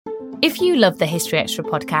If you love the History Extra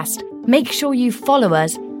podcast, make sure you follow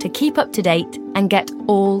us to keep up to date and get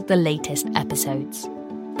all the latest episodes.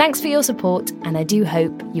 Thanks for your support, and I do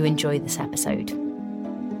hope you enjoy this episode.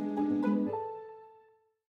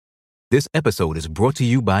 This episode is brought to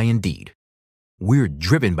you by Indeed. We're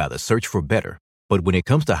driven by the search for better, but when it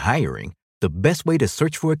comes to hiring, the best way to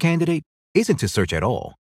search for a candidate isn't to search at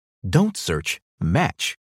all. Don't search,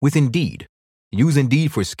 match with Indeed. Use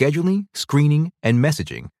Indeed for scheduling, screening, and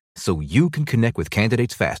messaging so you can connect with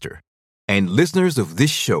candidates faster. And listeners of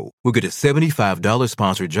this show will get a $75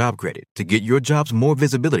 sponsored job credit to get your jobs more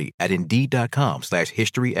visibility at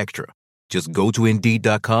Indeed.com/HistoryExtra. Just go to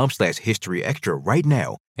Indeed.com/HistoryExtra right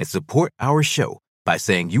now and support our show by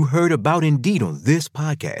saying you heard about Indeed on this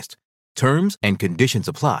podcast. Terms and conditions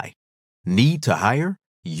apply. Need to hire?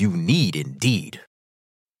 You need Indeed.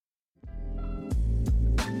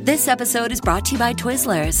 This episode is brought to you by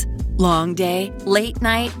Twizzlers. Long day, late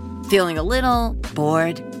night, feeling a little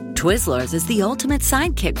bored? Twizzlers is the ultimate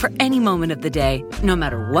sidekick for any moment of the day, no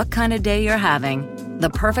matter what kind of day you're having. The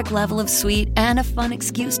perfect level of sweet and a fun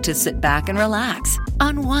excuse to sit back and relax.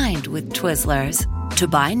 Unwind with Twizzlers. To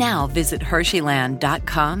buy now, visit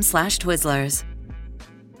Hersheyland.com/Twizzlers.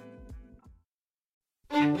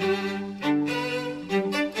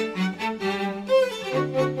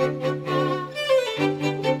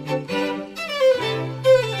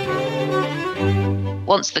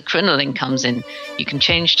 Once the crinoline comes in, you can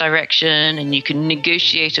change direction and you can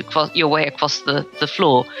negotiate your way across the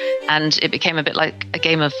floor. And it became a bit like a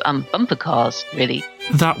game of bumper cars, really.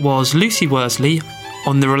 That was Lucy Worsley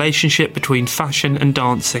on the relationship between fashion and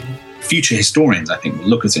dancing. Future historians, I think, will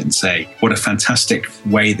look at it and say, what a fantastic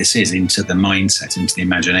way this is into the mindset, into the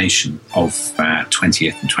imagination of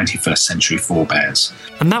 20th and 21st century forebears.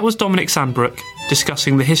 And that was Dominic Sandbrook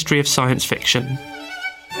discussing the history of science fiction.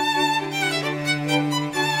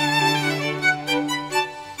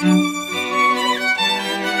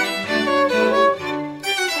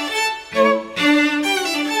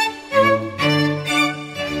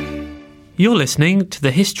 You're listening to the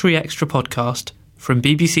History Extra podcast from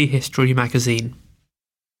BBC History Magazine.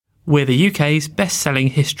 We're the UK's best-selling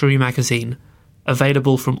history magazine,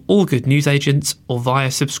 available from all good newsagents or via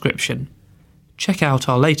subscription. Check out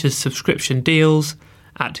our latest subscription deals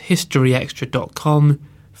at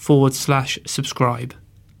historyextra.com/subscribe.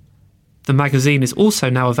 The magazine is also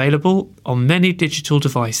now available on many digital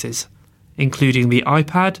devices, including the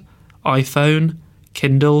iPad, iPhone,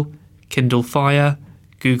 Kindle, Kindle Fire,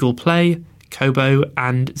 Google Play, Kobo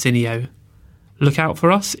and Zinio. Look out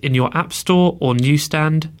for us in your App Store or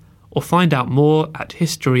newsstand, or find out more at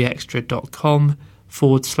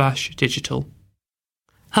historyextra.com/digital.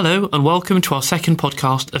 Hello and welcome to our second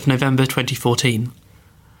podcast of November 2014.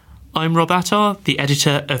 I'm Rob Attar, the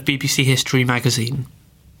editor of BBC History Magazine.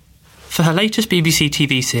 For her latest BBC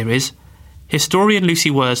TV series, historian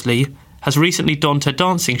Lucy Worsley has recently donned her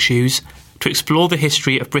dancing shoes to explore the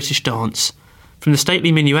history of British dance, from the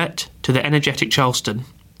stately minuet to the energetic Charleston.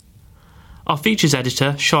 Our features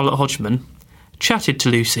editor, Charlotte Hodgman, chatted to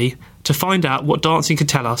Lucy to find out what dancing could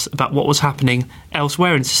tell us about what was happening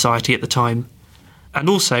elsewhere in society at the time, and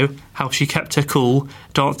also how she kept her cool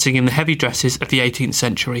dancing in the heavy dresses of the 18th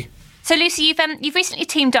century. So, Lucy, you've recently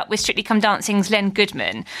teamed up with Strictly Come Dancing's Len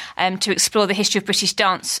Goodman to explore the history of British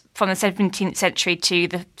dance from the 17th century to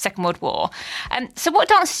the Second World War. So what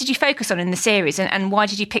dances did you focus on in the series, and why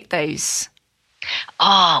did you pick those?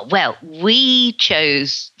 Well, we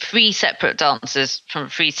chose 3 separate dances from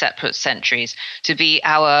 3 separate centuries to be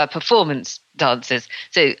our performance dances.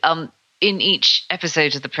 So in each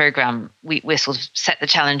episode of the programme, we're sort of set the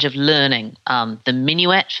challenge of learning the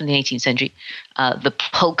minuet from the 18th century, the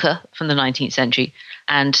polka from the 19th century,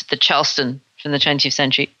 and the Charleston from the 20th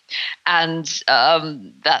century. And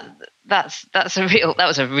that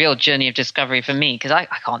was a real journey of discovery for me, because I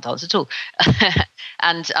can't dance at all.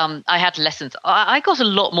 And I had lessons. I got a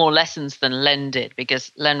lot more lessons than Len did,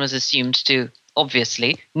 because Len was assumed to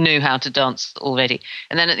obviously know how to dance already.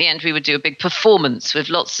 And then at the end, we would do a big performance with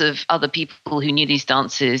lots of other people who knew these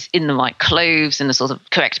dances in the right clothes in a sort of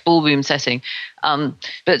correct ballroom setting.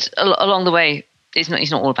 But along the way, it's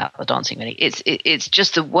not all about the dancing, really. It's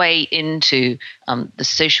just a way into the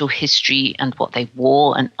social history and what they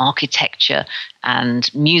wore, and architecture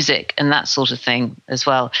and music and that sort of thing as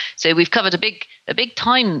well. So we've covered a big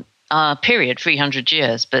time period, 300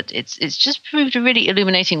 years, but it's just proved a really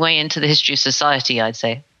illuminating way into the history of society, I'd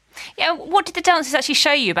say. Yeah, what did the dances actually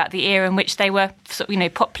show you about the era in which they were,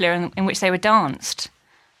 popular and in which they were danced?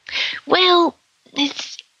 Well,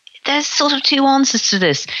 there's sort of 2 answers to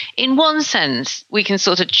this. In one sense, we can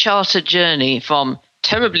sort of chart a journey from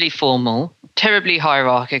terribly formal terribly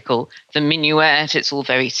hierarchical. The minuet, it's all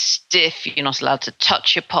very stiff. You're not allowed to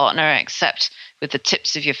touch your partner except with the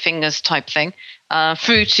tips of your fingers type thing,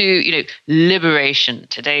 through to, liberation.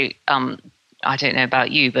 Today, I don't know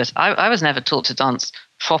about you, but I was never taught to dance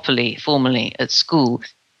properly, formally at school.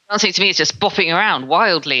 Dancing to me is just bopping around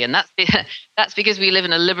wildly, and that's because we live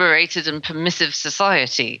in a liberated and permissive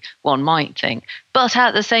society, one might think. But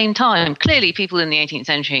at the same time, clearly people in the 18th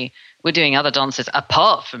century were doing other dances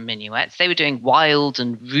apart from minuets. They were doing wild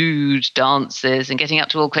and rude dances and getting up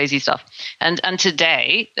to all crazy stuff. And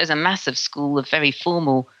today, there's a massive school of very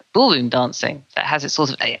formal ballroom dancing that has its sort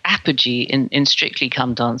of apogee in Strictly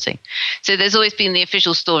Come Dancing. So there's always been the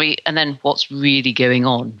official story and then what's really going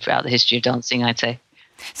on throughout the history of dancing, I'd say.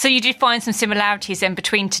 So you do find some similarities then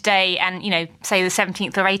between today and, say the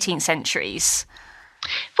 17th or 18th centuries?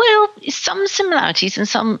 Well, some similarities and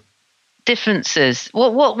some differences.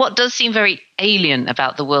 What does seem very alien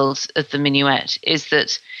about the world of the minuet is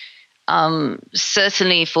that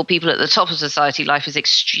certainly for people at the top of society, life is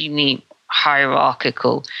extremely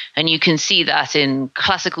hierarchical. And you can see that in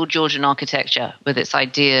classical Georgian architecture with its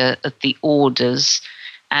idea of the orders,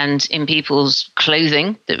 and in people's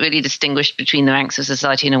clothing that really distinguished between the ranks of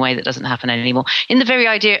society in a way that doesn't happen anymore. In the very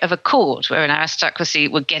idea of a court where an aristocracy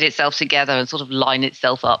would get itself together and sort of line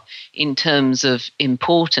itself up in terms of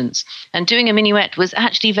importance. And doing a minuet was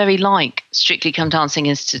actually very like Strictly Come Dancing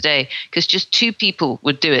is today, because just two people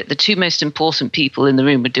would do it. The two most important people in the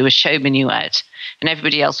room would do a show minuet, and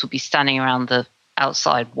everybody else would be standing around the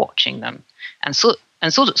outside watching them. And sort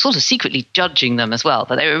of secretly judging them as well,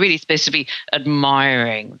 but they were really supposed to be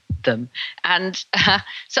admiring them. And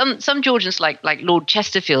some Georgians, like Lord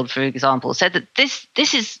Chesterfield, for example, said that this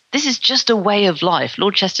is just a way of life.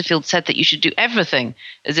 Lord Chesterfield said that you should do everything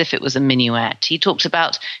as if it was a minuet. He talks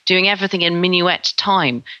about doing everything in minuet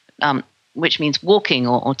time, which means walking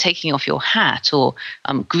or taking off your hat or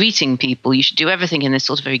greeting people. You should do everything in this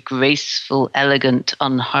sort of very graceful, elegant,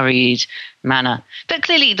 unhurried manner. But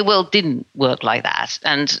clearly the world didn't work like that.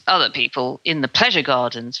 And other people in the pleasure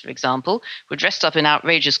gardens, for example, were dressed up in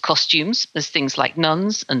outrageous costumes as things like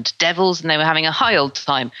nuns and devils, and they were having a high old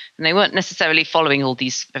time. And they weren't necessarily following all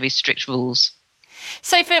these very strict rules.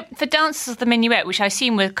 So for dancers of the minuet, which I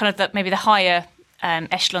assume were kind of maybe the higher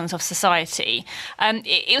echelons of society,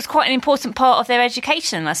 it was quite an important part of their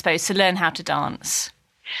education, I suppose, to learn how to dance.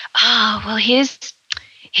 Well, here's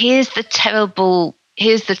the terrible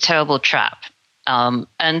trap,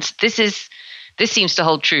 and this seems to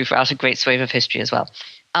hold true throughout a great swathe of history as well.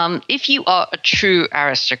 If you are a true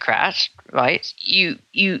aristocrat, right, you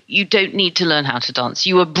don't need to learn how to dance.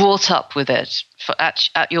 You were brought up with it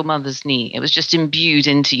at your mother's knee. It was just imbued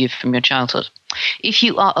into you from your childhood. If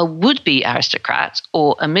you are a would-be aristocrat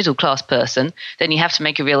or a middle-class person, then you have to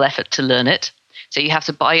make a real effort to learn it. So you have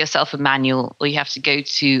to buy yourself a manual, or you have to go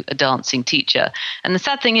to a dancing teacher. And the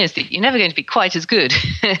sad thing is that you're never going to be quite as good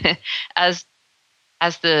as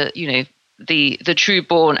the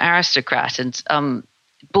true-born aristocrat. And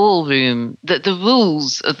ballroom, the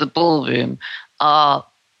rules of the ballroom are,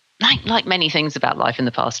 like many things about life in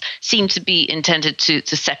the past, seem to be intended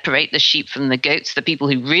to separate the sheep from the goats, the people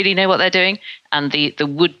who really know what they're doing, and the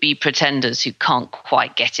would-be pretenders who can't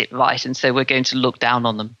quite get it right, and so we're going to look down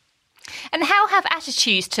on them. And how have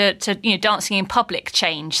attitudes to dancing in public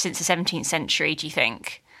changed since the 17th century, do you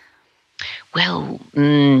think? Well,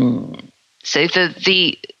 so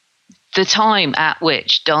the time at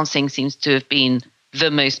which dancing seems to have been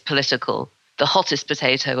the most political, the hottest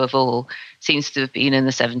potato of all, seems to have been in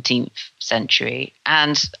the 17th century.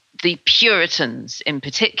 And the Puritans in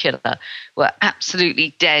particular were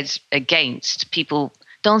absolutely dead against people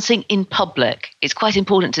dancing in public. It's quite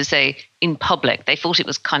important to say in public. They thought it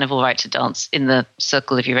was kind of all right to dance in the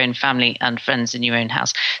circle of your own family and friends in your own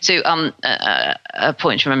house. So a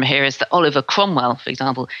point to remember here is that Oliver Cromwell, for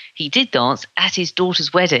example, he did dance at his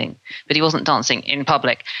daughter's wedding, but he wasn't dancing in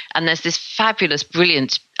public. And there's this fabulous,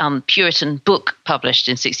 brilliant Puritan book published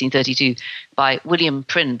in 1632 by William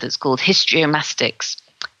Prynne that's called Histriomastics.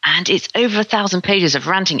 And it's over 1,000 pages of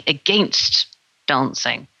ranting against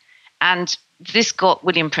dancing. And this got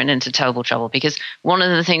William Prynne into terrible trouble because one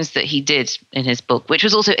of the things that he did in his book, which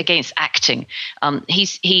was also against acting,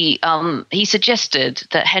 he suggested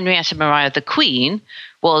that Henrietta Maria, the Queen,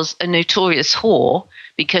 was a notorious whore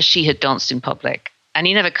because she had danced in public. And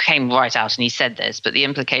he never came right out and he said this, but the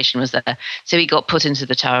implication was there. So he got put into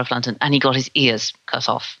the Tower of London and he got his ears cut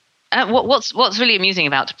off. What's really amusing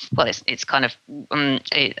about, well, it's kind of,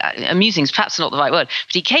 amusing is perhaps not the right word,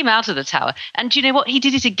 but he came out of the tower and do you know what? He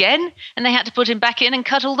did it again and they had to put him back in and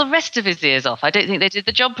cut all the rest of his ears off. I don't think they did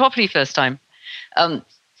the job properly first time.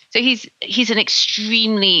 So he's an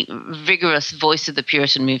extremely vigorous voice of the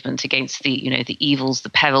Puritan movement against the evils, the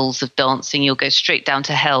perils of dancing. You'll go straight down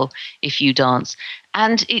to hell if you dance.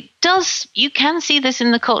 And you can see this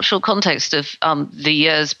in the cultural context of the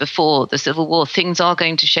years before the Civil War. Things are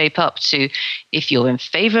going to shape up to, if you're in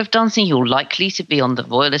favour of dancing, you're likely to be on the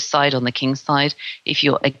royalist side, on the king's side. If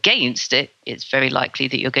you're against it, it's very likely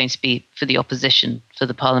that you're going to be for the opposition, for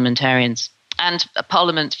the parliamentarians. And a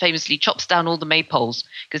Parliament famously chops down all the maypoles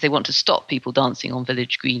because they want to stop people dancing on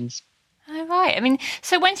village greens. Oh, right. I mean,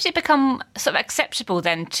 so when did it become sort of acceptable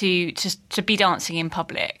then to be dancing in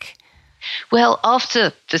public? Well,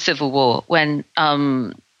 after the Civil War, when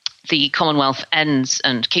the Commonwealth ends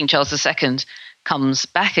and King Charles II comes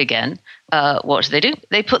back again, what do?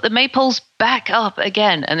 They put the maypoles back up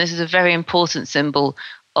again. And this is a very important symbol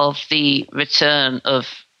of the return of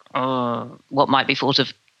what might be thought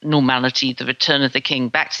of normality, the return of the king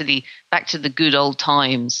back to the good old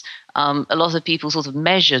times. A lot of people sort of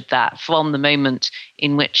measured that from the moment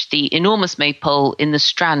in which the enormous maypole in the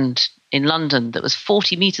Strand in London that was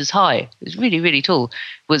 40 metres high, it was really, really tall,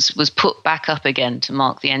 was put back up again to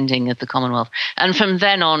mark the ending of the Commonwealth. And from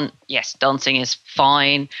then on, yes, dancing is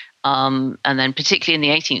fine. And then particularly in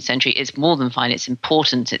the 18th century, it's more than fine. It's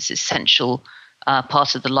important. It's essential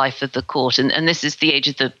part of the life of the court. And this is the age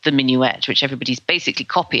of the minuet, which everybody's basically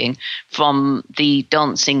copying from the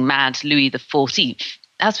dancing mad Louis XIV.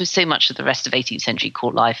 As with so much of the rest of 18th century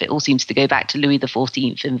court life, it all seems to go back to Louis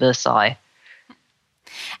XIV in Versailles.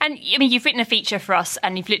 And I mean, you've written a feature for us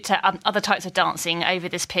and you've looked at other types of dancing over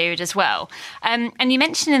this period as well. And you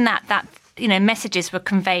mentioned in that messages were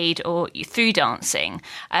conveyed or through dancing,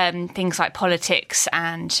 things like politics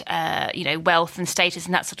and, wealth and status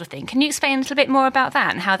and that sort of thing. Can you explain a little bit more about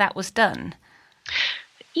that and how that was done?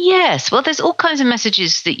 Yes. Well, there's all kinds of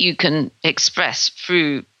messages that you can express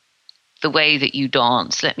through the way that you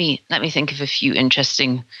dance. Let me think of a few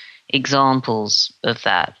interesting examples of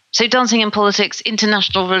that. So dancing and politics,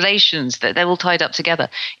 international relations, they're all tied up together.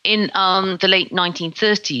 In the late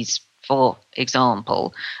 1930s, for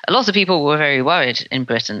example, a lot of people were very worried in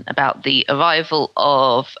Britain about the arrival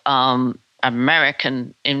of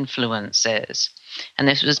American influences. And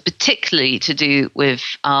this was particularly to do with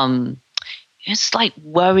a slight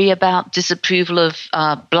worry about disapproval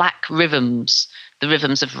of black rhythms, the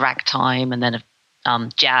rhythms of ragtime and then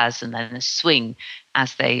of jazz and then of swing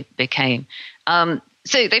as they became.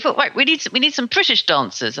 So they thought, right, we need some British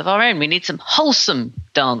dancers of our own. We need some wholesome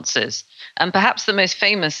dancers. And perhaps the most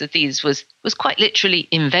famous of these was quite literally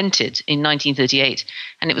invented in 1938,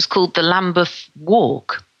 and it was called the Lambeth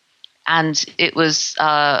Walk. And it was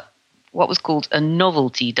what was called a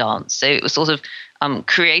novelty dance. So it was sort of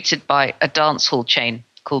created by a dance hall chain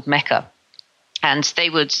called Mecca. And they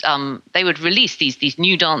would release these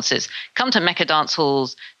new dancers, come to Mecca dance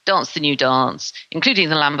halls, dance the new dance, including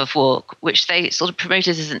the Lambeth Walk, which they sort of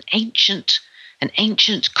promoted as an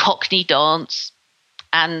ancient Cockney dance.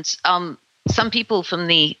 And some people from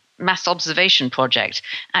the Mass Observation Project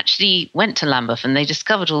actually went to Lambeth and they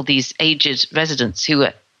discovered all these aged residents who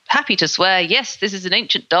were happy to swear, yes, this is an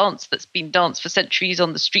ancient dance that's been danced for centuries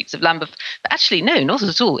on the streets of Lambeth. But actually, no, not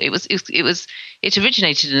at all. It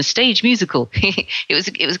originated in a stage musical.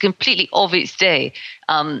 it was completely of its day.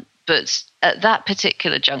 But at that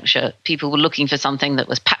particular juncture, people were looking for something that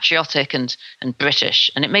was patriotic and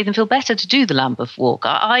British, and it made them feel better to do the Lambeth Walk.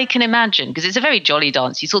 I can imagine, because it's a very jolly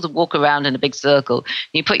dance. You sort of walk around in a big circle,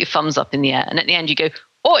 and you put your thumbs up in the air, and at the end you go,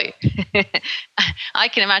 oi! I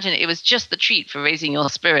can imagine it was just the treat for raising your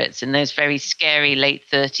spirits in those very scary late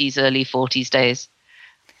 30s, early 40s days.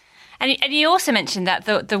 And you also mentioned that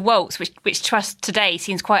the waltz, which to us today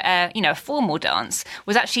seems quite a formal dance,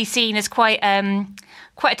 was actually seen as quite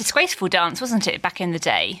a disgraceful dance, wasn't it, back in the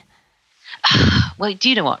day? Well, do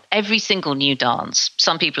you know what? Every single new dance,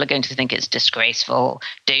 some people are going to think it's disgraceful,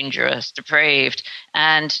 dangerous, depraved.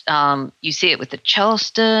 And you see it with the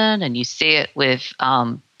Charleston, and you see it with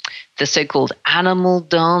the so-called animal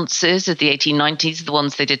dances of the 1890s, the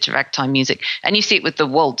ones they did to ragtime music. And you see it with the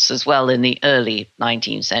waltz as well in the early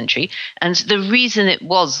 19th century. And the reason it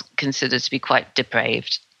was considered to be quite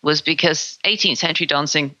depraved was because 18th century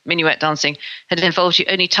dancing, minuet dancing, had involved you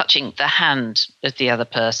only touching the hand of the other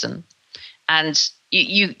person. And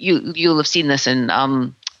you'll have seen this in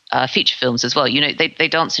feature films as well. You know, they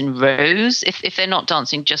dance in rows. If they're not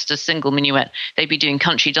dancing just a single minuet, they'd be doing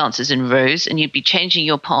country dances in rows, and you'd be changing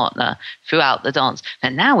your partner throughout the dance.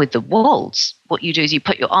 And now with the waltz, what you do is you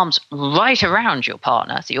put your arms right around your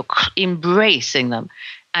partner, so you're embracing them,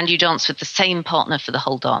 and you dance with the same partner for the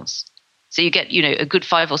whole dance. So you get, a good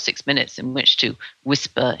 5 or 6 minutes in which to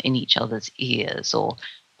whisper in each other's ears or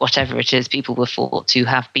whatever it is people were thought to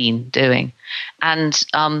have been doing. And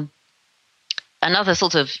another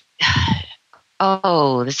sort of,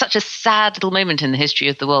 there's such a sad little moment in the history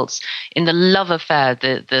of the waltz, in the love affair,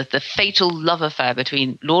 the fatal love affair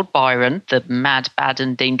between Lord Byron, the mad, bad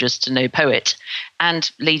and dangerous to know poet, and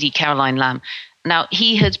Lady Caroline Lamb. Now,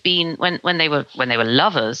 he had been, when they were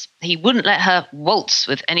lovers, he wouldn't let her waltz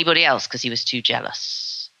with anybody else because he was too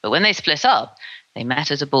jealous. But when they split up, they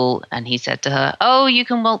met at a ball and he said to her, "Oh, you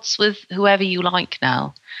can waltz with whoever you like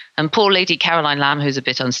now." And poor Lady Caroline Lamb, who's a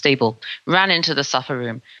bit unstable, ran into the supper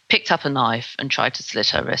room, picked up a knife and tried to slit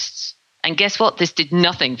her wrists. And guess what? This did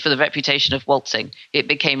nothing for the reputation of waltzing. It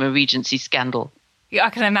became a Regency scandal. Yeah, I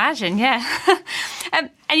can imagine, yeah.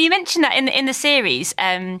 And you mentioned that in the series,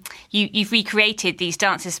 you've recreated these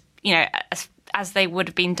dances, as they would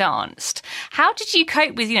have been danced. How did you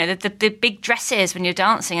cope with, the big dresses when you're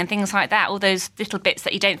dancing and things like that, all those little bits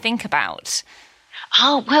that you don't think about?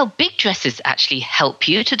 Oh, well, big dresses actually help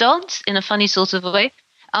you to dance in a funny sort of way.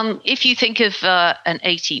 If you think of an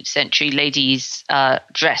 18th century lady's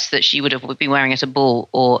dress that she would have been wearing at a ball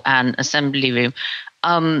or an assembly room,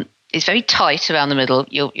 it's very tight around the middle.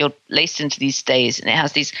 You're laced into these stays, and it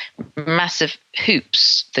has these massive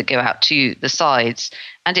hoops that go out to the sides,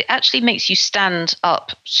 and it actually makes you stand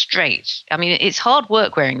up straight. I mean, it's hard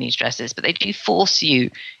work wearing these dresses, but they do force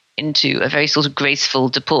you into a very sort of graceful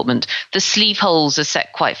deportment. The sleeve holes are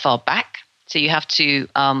set quite far back, so you have to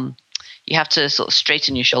sort of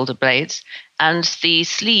straighten your shoulder blades. And the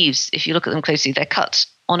sleeves, if you look at them closely, they're cut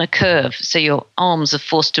on a curve, so your arms are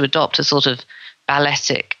forced to adopt a sort of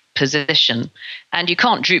balletic position, and you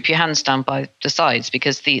can't droop your hands down by the sides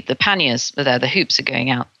because the panniers are there, the hoops are going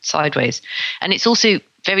out sideways. And it's also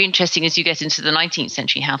very interesting as you get into the 19th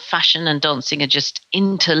century how fashion and dancing are just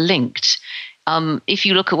interlinked. If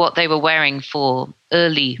you look at what they were wearing for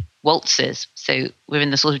early waltzes, so we're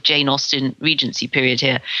in the sort of Jane Austen Regency period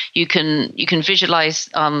here, you can visualize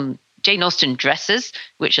Jane Austen dresses,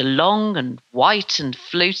 which are long and white and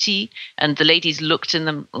floaty, and the ladies looked in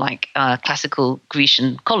them like classical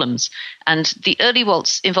Grecian columns. And the early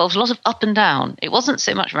waltz involved a lot of up and down. It wasn't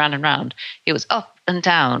so much round and round. It was up and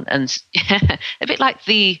down, and a bit like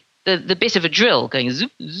the bit of a drill going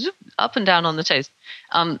zoop, zoop, up and down on the toes.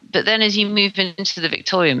 But then as you move into the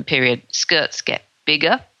Victorian period, skirts get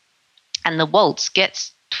bigger, and the waltz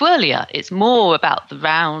gets twirlier. It's more about the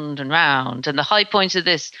round and round. And the high point of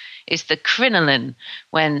this is the crinoline,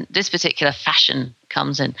 when this particular fashion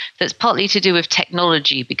comes in. That's partly to do with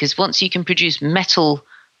technology, because once you can produce metal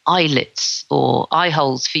eyelets or eye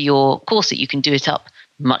holes for your corset, you can do it up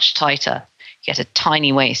much tighter. You get a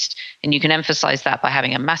tiny waist, and you can emphasize that by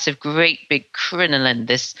having a massive, great big crinoline,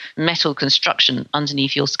 this metal construction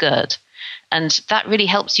underneath your skirt. And that really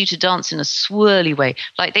helps you to dance in a swirly way,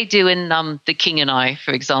 like they do in The King and I,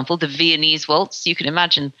 for example, the Viennese waltz. You can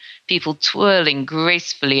imagine people twirling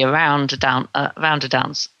gracefully around a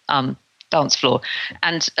dance floor.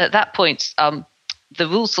 And at that point, the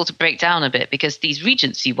rules sort of break down a bit, because these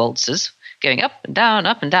Regency waltzes going up and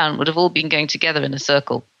down would have all been going together in a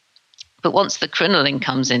circle. But once the crinoline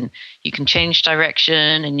comes in, you can change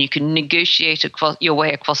direction and you can negotiate your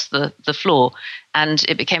way across the floor. And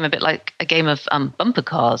it became a bit like a game of bumper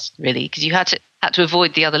cars, really, because you had to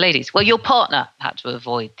avoid the other ladies. Well, your partner had to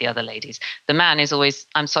avoid the other ladies. The man is always,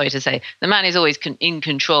 I'm sorry to say, in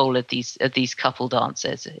control of these couple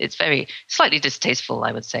dances. It's very slightly distasteful,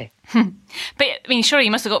 I would say. But I mean, surely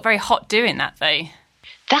you must have got very hot doing that, though.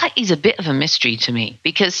 That is a bit of a mystery to me,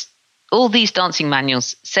 because all these dancing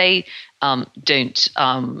manuals say don't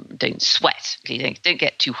sweat, don't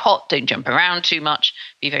get too hot, don't jump around too much,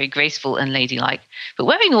 be very graceful and ladylike. But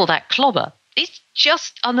wearing all that clobber, it's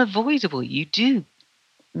just unavoidable. You do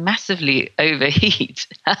massively overheat.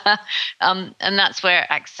 And that's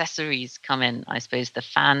where accessories come in, I suppose. The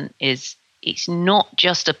fan it's not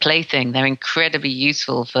just a plaything. They're incredibly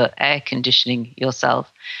useful for air conditioning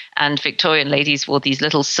yourself. And Victorian ladies wore these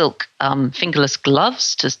little silk fingerless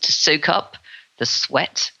gloves to soak up the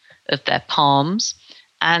sweat of their palms.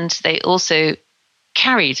 And they also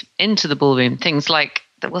carried into the ballroom things like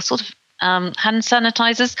that were sort of hand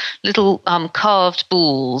sanitizers, little carved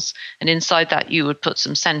balls. And inside that you would put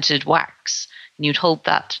some scented wax, and you'd hold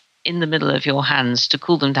that in the middle of your hands to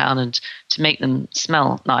cool them down and to make them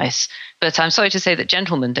smell nice. But I'm sorry to say that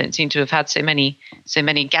gentlemen don't seem to have had so many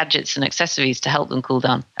gadgets and accessories to help them cool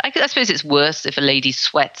down. I suppose it's worse if a lady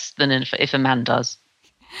sweats than if a man does.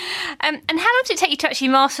 And how long did it take you to actually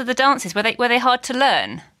master the dances? Were they hard to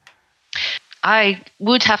learn? I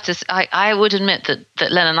would have to. I would admit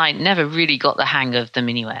that Len and I never really got the hang of the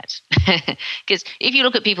minuet, because if you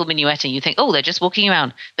look at people minuetting, you think, oh, they're just walking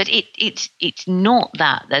around, but it's not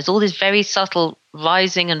that. There's all this very subtle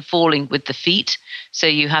rising and falling with the feet. So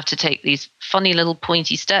you have to take these funny little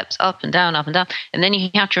pointy steps up and down, and then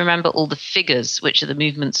you have to remember all the figures, which are the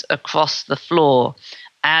movements across the floor,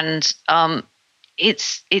 and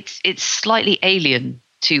it's slightly alien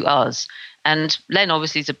to us. And Len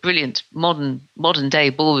obviously is a brilliant modern day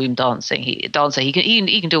ballroom dancer. He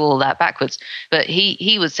can do all that backwards. But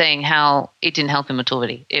he was saying how it didn't help him at all.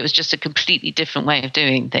 Really, it was just a completely different way of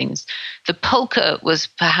doing things. The polka was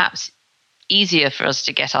perhaps easier for us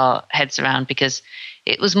to get our heads around because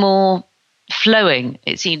it was more flowing.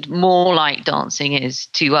 It seemed more like dancing is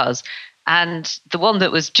to us. And the one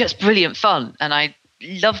that was just brilliant fun, and I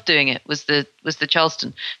loved doing it, was the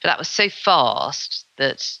Charleston. But that was so fast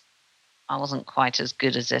that I wasn't quite as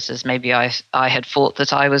good as it as maybe I had thought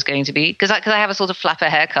that I was going to be, because I have a sort of flapper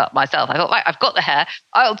haircut myself. I thought, right, I've got the hair.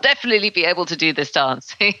 I'll definitely be able to do this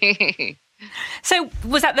dance. So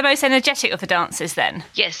was that the most energetic of the dances then?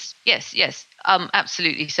 Yes.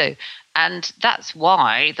 Absolutely so. And that's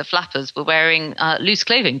why the flappers were wearing loose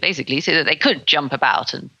clothing, basically, so that they could jump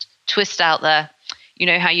about and twist out there. You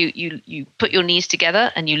know how you put your knees together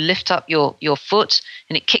and you lift up your foot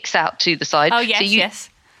and it kicks out to the side. Oh, yes, so yes.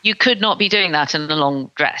 You could not be doing that in a long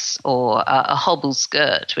dress or a hobble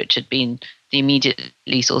skirt, which had been the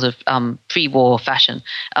immediately sort of pre-war fashion.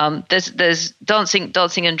 There's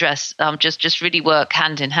dancing and dress just really work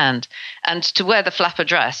hand in hand. And to wear the flapper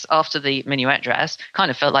dress after the minuet dress kind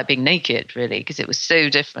of felt like being naked, really, because it was so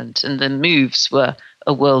different, and the moves were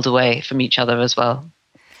a world away from each other as well.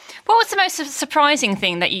 What was the most surprising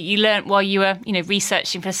thing that you learned while you were,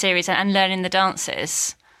 researching for the series and learning the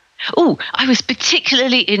dances? Oh, I was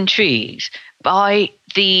particularly intrigued by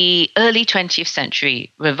the early 20th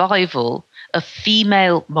century revival of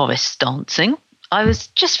female Morris dancing. I was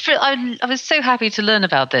so happy to learn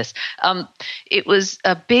about this. It was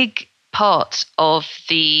a big part of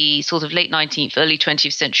the sort of late 19th, early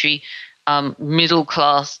 20th century middle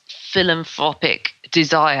class philanthropic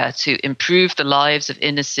desire to improve the lives of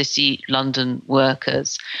inner city London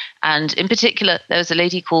workers. And in particular, there was a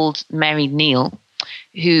lady called Mary Neal,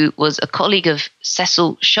 who was a colleague of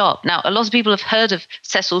Cecil Sharp. Now, a lot of people have heard of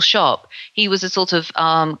Cecil Sharp. He was a sort of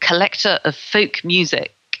collector of folk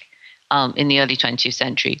music in the early 20th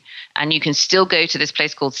century. And you can still go to this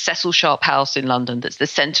place called Cecil Sharp House in London that's the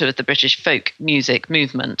centre of the British folk music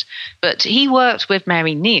movement. But he worked with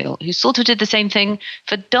Mary Neal, who sort of did the same thing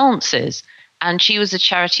for dances. And she was a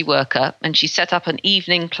charity worker, and she set up an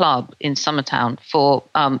evening club in Summertown for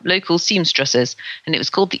local seamstresses, and it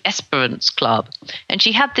was called the Esperance Club. And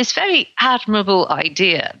she had this very admirable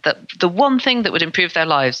idea that the one thing that would improve their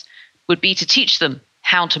lives would be to teach them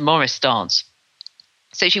how to Morris dance.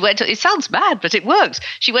 So she went, it sounds mad, but it worked.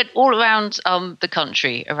 She went all around the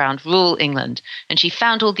country, around rural England, and she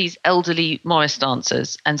found all these elderly Morris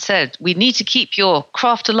dancers and said, we need to keep your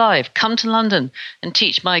craft alive. Come to London and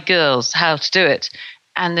teach my girls how to do it.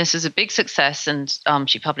 And this is a big success, and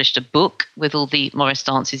she published a book with all the Morris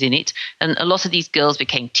dances in it. And a lot of these girls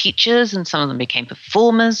became teachers, and some of them became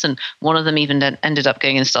performers, and one of them even ended up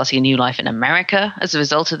going and starting a new life in America as a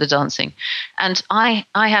result of the dancing. And I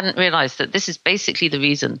hadn't realized that this is basically the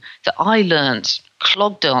reason that I learned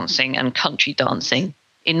clog dancing and country dancing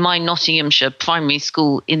in my Nottinghamshire primary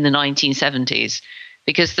school in the 1970s.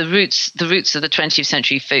 Because the roots of the 20th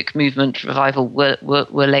century folk movement revival were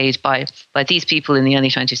laid by these people in the early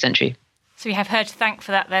 20th century. So we have her to thank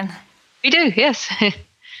for that then. We do, yes.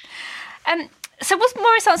 So was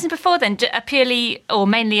Morris dancing before then a purely or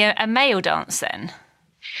mainly a male dance then?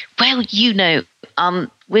 Well,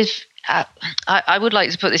 I would like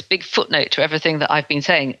to put this big footnote to everything that I've been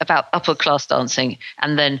saying about upper class dancing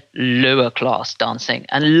and then lower class dancing.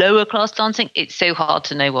 And lower class dancing, it's so hard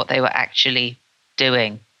to know what they were actually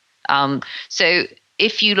doing. So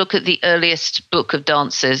if you look at the earliest book of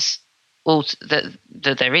dances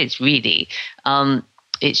that there is really,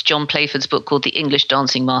 it's John Playford's book called The English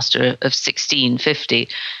Dancing Master of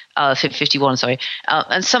 1651.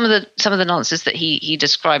 And some of the dances that he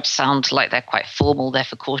describes sound like they're quite formal, they're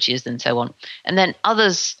for courtiers and so on. And then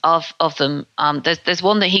others of them, there's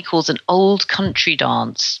one that he calls an old country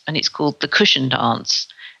dance, and it's called the cushion dance.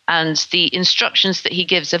 And the instructions that he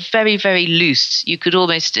gives are very, very loose. You could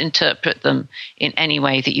almost interpret them in any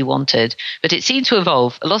way that you wanted. But it seemed to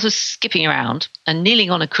involve a lot of skipping around and kneeling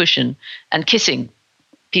on a cushion and kissing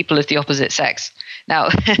people of the opposite sex. Now,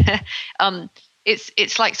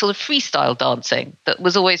 it's like sort of freestyle dancing that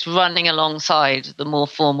was always running alongside the more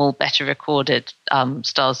formal, better recorded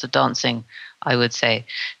styles of dancing I would say.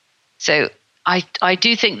 So I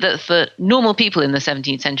do think that for normal people in the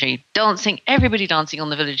 17th century, everybody dancing on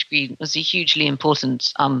the village green was a hugely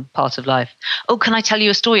important part of life. Oh, can I tell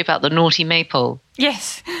you a story about the naughty maypole?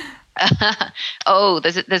 Yes.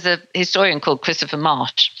 There's a historian called Christopher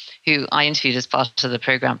Marsh, who I interviewed as part of the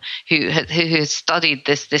program, who has studied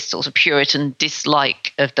this sort of Puritan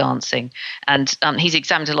dislike of dancing. And he's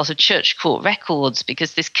examined a lot of church court records,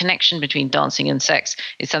 because this connection between dancing and sex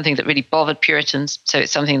is something that really bothered Puritans. So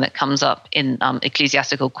it's something that comes up in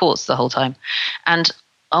ecclesiastical courts the whole time. And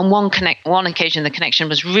on one occasion, the connection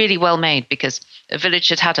was really well made, because a village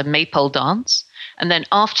had a maypole dance. And then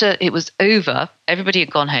after it was over, everybody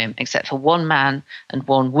had gone home except for one man and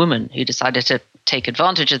one woman who decided to take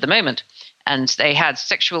advantage of the moment. And they had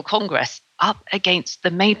sexual congress up against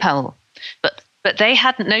the maypole. But they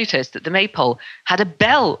hadn't noticed that the maypole had a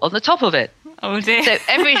bell on the top of it. Oh, dear. So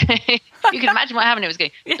you can imagine what happened. It was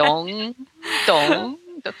going dong, dong,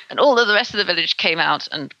 dong. And all of the rest of the village came out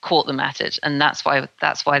and caught them at it. And that's why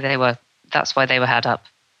they were had up.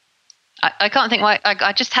 I can't think why.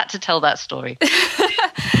 I just had to tell that story.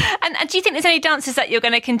 And do you think there's any dances that you're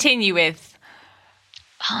going to continue with?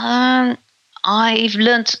 I've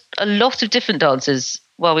learnt a lot of different dances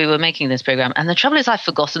while we were making this program, and the trouble is I've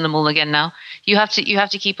forgotten them all again now. You have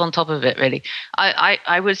to keep on top of it, really.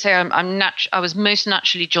 I would say I was most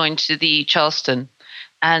naturally joined to the Charleston.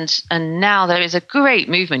 And now there is a great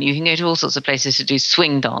movement. You can go to all sorts of places to do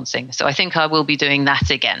swing dancing. So I think I will be doing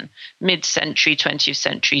that again. Mid-century, 20th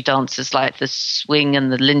century dances like the swing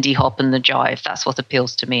and the Lindy Hop and the jive. That's what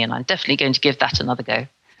appeals to me. And I'm definitely going to give that another go.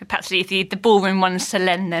 Perhaps leave the ballroom ones to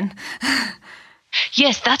Len then.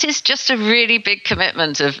 Yes, that is just a really big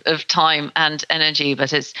commitment of time and energy,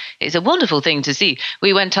 but it's a wonderful thing to see.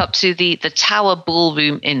 We went up to the Tower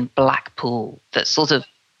Ballroom in Blackpool, that sort of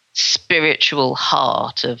spiritual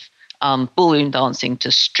heart of ballroom dancing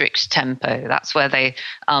to strict tempo. That's where they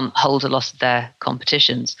hold a lot of their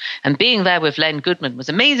competitions. And being there with Len Goodman was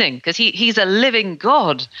amazing, because he's a living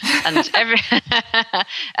god, and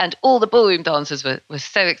and all the ballroom dancers were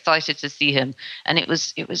so excited to see him. And it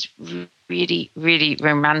was really, really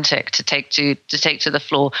romantic to take to the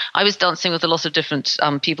floor. I was dancing with a lot of different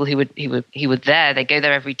people who were there. They go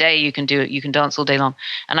there every day. You can dance all day long.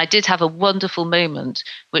 And I did have a wonderful moment,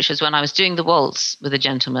 which was when I was doing the waltz with a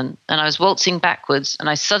gentleman, and I was waltzing backwards, and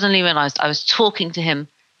I suddenly realized I was talking to him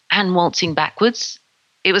and waltzing backwards.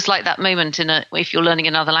 It was like that moment if you're learning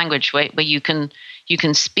another language where you can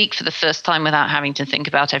speak for the first time without having to think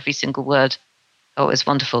about every single word. Oh, it was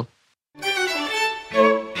wonderful.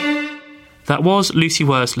 That was Lucy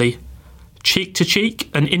Worsley. Cheek to Cheek,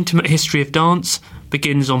 An Intimate History of Dance,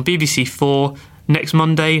 begins on BBC 4 next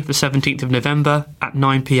Monday, the 17th of November at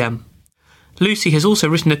 9 p.m. Lucy has also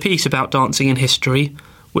written a piece about dancing in history,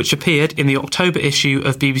 which appeared in the October issue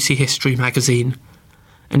of BBC History magazine.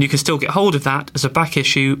 And you can still get hold of that as a back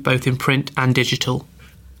issue, both in print and digital.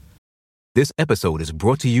 This episode is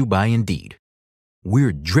brought to you by Indeed.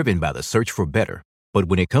 We're driven by the search for better, but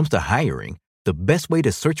when it comes to hiring, the best way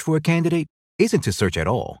to search for a candidate isn't to search at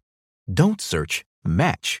all. Don't search,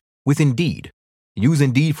 match with Indeed. Use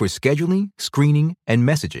Indeed for scheduling, screening, and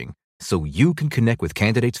messaging so you can connect with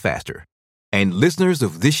candidates faster. And listeners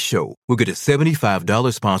of this show will get a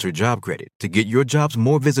 $75 sponsored job credit to get your jobs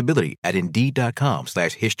more visibility at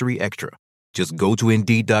Indeed.com/HistoryExtra. Just go to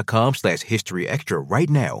Indeed.com/HistoryExtra right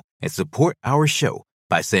now and support our show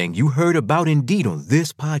by saying you heard about Indeed on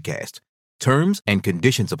this podcast. Terms and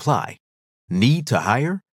conditions apply. Need to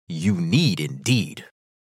hire? You need Indeed.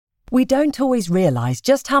 We don't always realise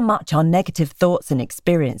just how much our negative thoughts and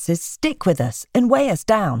experiences stick with us and weigh us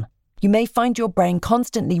down. You may find your brain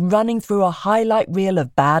constantly running through a highlight reel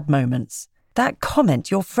of bad moments. That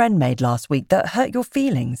comment your friend made last week that hurt your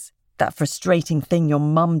feelings. That frustrating thing your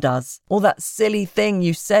mum does. Or that silly thing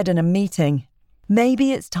you said in a meeting.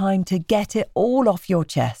 Maybe it's time to get it all off your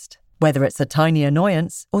chest. Whether it's a tiny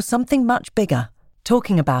annoyance or something much bigger.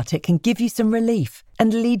 Talking about it can give you some relief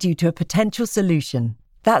and lead you to a potential solution.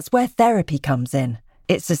 That's where therapy comes in.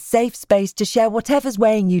 It's a safe space to share whatever's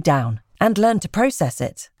weighing you down and learn to process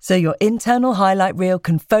it, so your internal highlight reel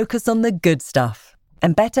can focus on the good stuff.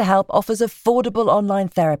 And BetterHelp offers affordable online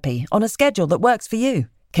therapy on a schedule that works for you.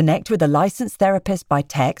 Connect with a licensed therapist by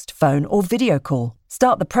text, phone, or video call.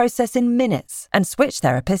 Start the process in minutes and switch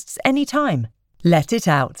therapists anytime. Let it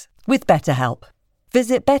out with BetterHelp.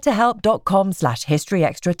 Visit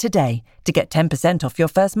betterhelp.com/historyextra today to get 10% off your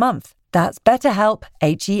first month. That's BetterHelp,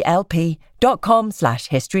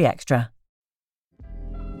 HELP.com/historyextra.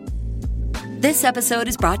 This episode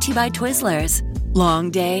is brought to you by Twizzlers.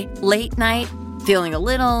 Long day, late night, feeling a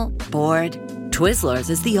little bored. Twizzlers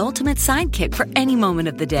is the ultimate sidekick for any moment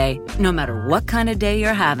of the day, no matter what kind of day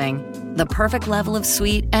you're having. The perfect level of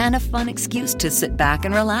sweet and a fun excuse to sit back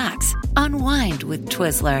and relax. Unwind with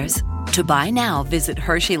Twizzlers. To buy now, visit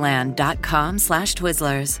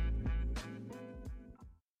Hersheyland.com/Twizzlers.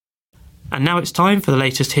 And now it's time for the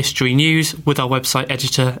latest history news with our website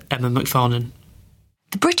editor, Emma McFarlane.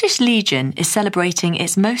 The British Legion is celebrating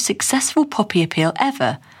its most successful poppy appeal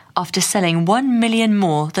ever after selling 1 million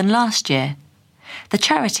more than last year. The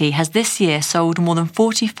charity has this year sold more than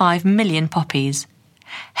 45 million poppies.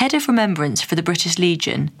 Head of Remembrance for the British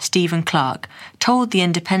Legion, Stephen Clark, told The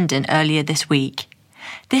Independent earlier this week,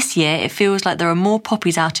 "This year it feels like there are more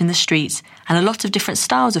poppies out in the streets and a lot of different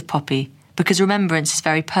styles of poppy because Remembrance is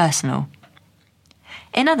very personal."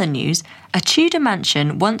 In other news, a Tudor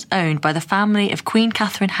mansion once owned by the family of Queen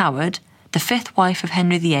Catherine Howard, the fifth wife of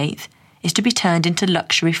Henry VIII, is to be turned into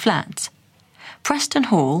luxury flats. Preston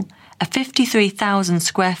Hall, a 53,000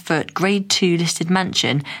 square foot Grade 2 listed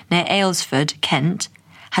mansion near Aylesford, Kent,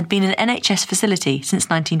 had been an NHS facility since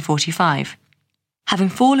 1945. Having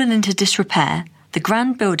fallen into disrepair, the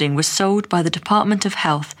grand building was sold by the Department of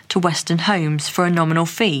Health to Western Homes for a nominal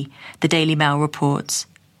fee, the Daily Mail reports.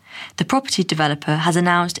 The property developer has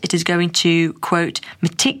announced it is going to, quote,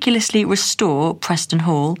 meticulously restore Preston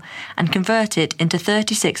Hall and convert it into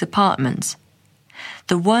 36 apartments.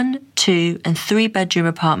 The 1, 2 and 3 bedroom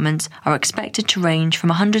apartments are expected to range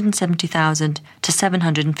from £170,000 to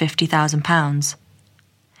 £750,000.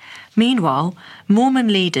 Meanwhile,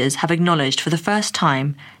 Mormon leaders have acknowledged for the first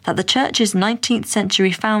time that the church's 19th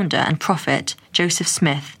century founder and prophet, Joseph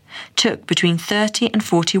Smith, took between 30 and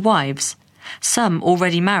 40 wives, some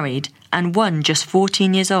already married and one just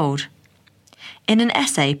 14 years old. In an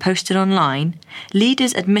essay posted online,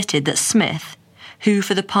 leaders admitted that Smith, who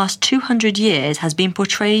for the past 200 years has been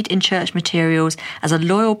portrayed in church materials as a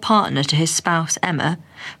loyal partner to his spouse Emma,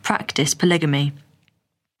 practiced polygamy.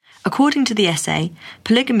 According to the essay,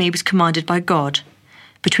 polygamy was commanded by God.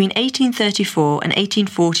 Between 1834 and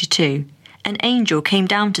 1842, an angel came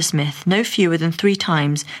down to Smith no fewer than 3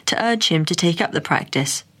 times to urge him to take up the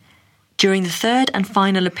practice. During the third and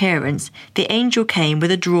final appearance, the angel came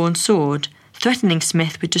with a drawn sword, threatening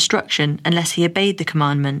Smith with destruction unless he obeyed the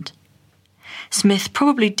commandment. Smith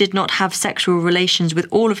probably did not have sexual relations with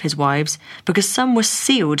all of his wives because some were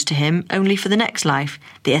sealed to him only for the next life,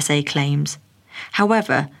 the essay claims.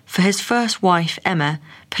 However, for his first wife, Emma,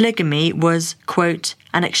 polygamy was, quote,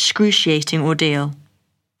 an excruciating ordeal.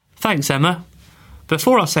 Thanks, Emma.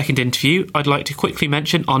 Before our second interview, I'd like to quickly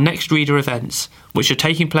mention our next reader events, which are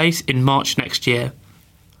taking place in March next year.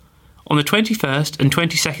 On the 21st and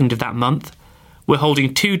 22nd of that month, we're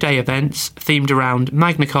holding 2-day events themed around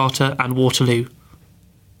Magna Carta and Waterloo.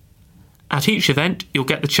 At each event, you'll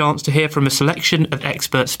get the chance to hear from a selection of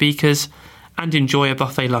expert speakers and enjoy a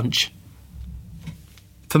buffet lunch.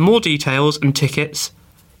 For more details and tickets,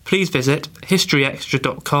 please visit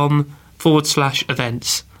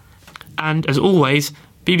historyextra.com/events. And as always,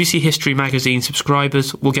 BBC History Magazine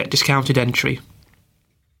subscribers will get discounted entry.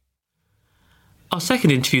 Our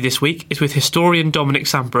second interview this week is with historian Dominic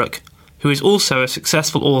Sandbrook, who is also a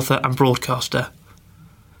successful author and broadcaster.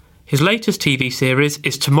 His latest TV series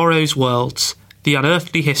is Tomorrow's Worlds, The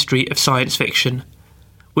Unearthly History of Science Fiction,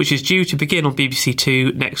 which is due to begin on BBC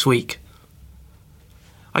Two next week.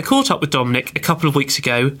 I caught up with Dominic a couple of weeks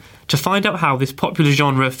ago to find out how this popular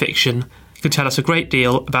genre of fiction can tell us a great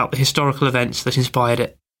deal about the historical events that inspired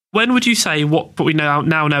it. When would you say what we now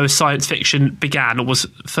know as science fiction began or was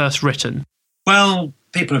first written? Well,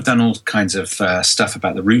 people have done all kinds of stuff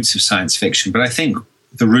about the roots of science fiction, but I think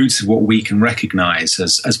the roots of what we can recognise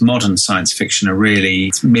as modern science fiction are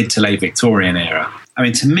really mid to late Victorian era. I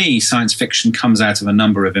mean, to me, science fiction comes out of a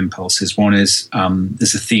number of impulses. One is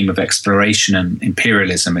there's a theme of exploration and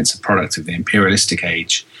imperialism. It's a product of the imperialistic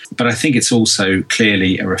age. But I think it's also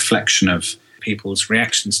clearly a reflection of people's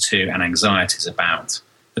reactions to and anxieties about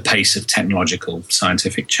the pace of technological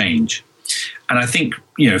scientific change. And I think,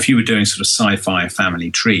 if you were doing sort of sci-fi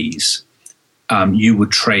family trees, you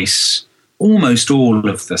would trace almost all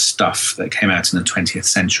of the stuff that came out in the 20th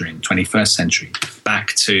century and 21st century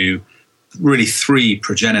back to really 3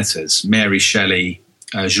 progenitors, Mary Shelley,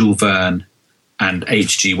 Jules Verne, and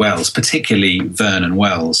H.G. Wells, particularly Verne and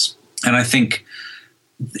Wells. And I think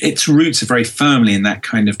its roots are very firmly in that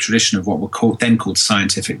kind of tradition of what were called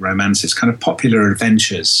scientific romances, kind of popular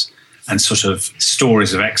adventures and sort of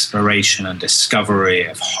stories of exploration and discovery,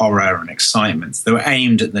 of horror and excitement. They were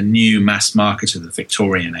aimed at the new mass market of the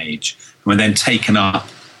Victorian age and were then taken up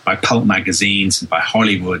by pulp magazines and by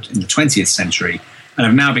Hollywood in the 20th century and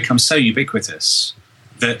have now become so ubiquitous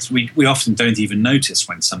that we often don't even notice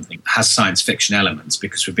when something has science fiction elements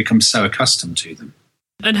because we've become so accustomed to them.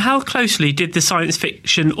 And how closely did the science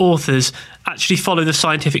fiction authors actually follow the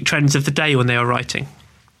scientific trends of the day when they were writing?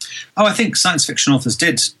 Oh, I think science fiction authors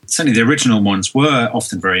did. Certainly the original ones were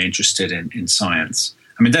often very interested in science.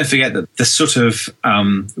 I mean, don't forget that the sort of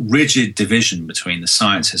rigid division between the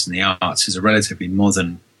sciences and the arts is a relatively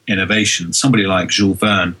modern innovation. Somebody like Jules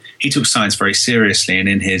Verne, he took science very seriously, and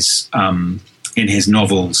in his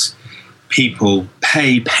novels, people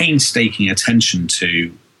pay painstaking attention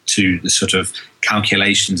to the sort of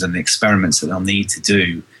calculations and the experiments that they'll need to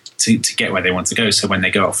do to get where they want to go. So when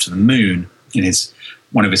they go off to the moon, in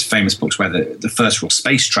one of his famous books, where the first real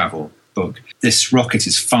space travel book, this rocket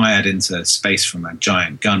is fired into space from a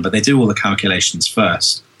giant gun, but they do all the calculations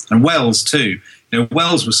first. And Wells too.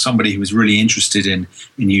 Wells was somebody who was really interested in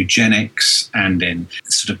eugenics and in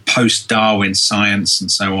sort of post-Darwin science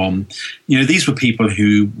and so on. These were people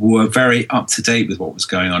who were very up to date with what was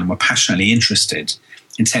going on and were passionately interested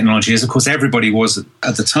in technology, as of course everybody was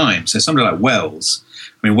at the time. So somebody like Wells,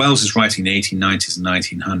 Wells is writing in the 1890s and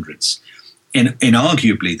 1900s. In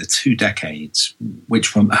arguably the 2 decades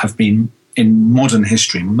which have been in modern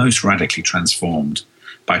history most radically transformed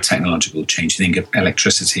by technological change. You think of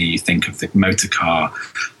electricity, you think of the motor car,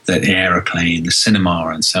 the aeroplane, the cinema,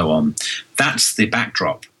 and so on. That's the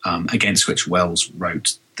backdrop against which Wells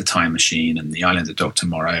wrote The Time Machine and The Island of Dr.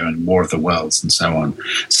 Moreau and War of the Worlds and so on.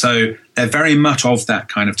 So they're very much of that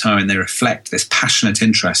kind of time, and they reflect this passionate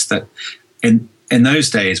interest that in those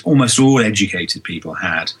days almost all educated people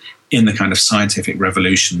had in the kind of scientific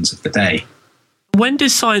revolutions of the day. When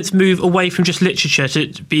does science move away from just literature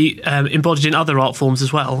to be embodied in other art forms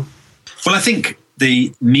as well? Well, I think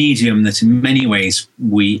the medium that in many ways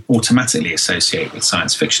we automatically associate with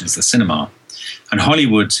science fiction is the cinema. And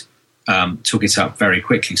Hollywood took it up very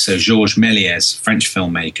quickly. So Georges Méliès, French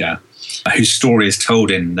filmmaker, whose story is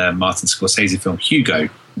told in Martin Scorsese film Hugo,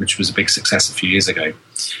 which was a big success a few years ago.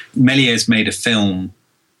 Méliès made a film,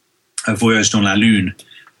 A Voyage dans la Lune,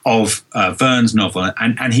 of Verne's novel,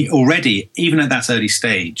 and he already, even at that early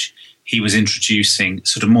stage, he was introducing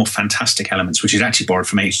sort of more fantastic elements, which he'd actually borrowed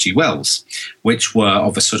from H.G. Wells, which were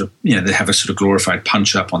of a sort of, they have a sort of glorified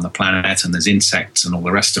punch-up on the planet, and there's insects and all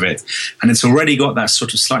the rest of it. And it's already got that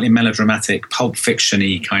sort of slightly melodramatic, pulp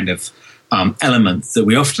fiction-y kind of element that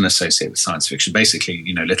we often associate with science fiction, basically,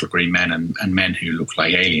 little green men and men who look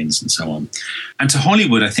like aliens and so on. And to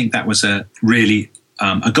Hollywood, I think that was a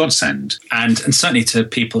a godsend, and certainly to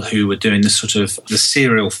people who were doing the sort of the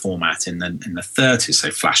serial format in the 30s, so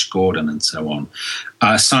Flash Gordon and so on.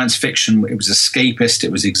 Science fiction, it was escapist,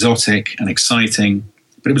 it was exotic and exciting,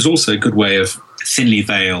 but it was also a good way of thinly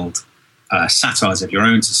veiled satires of your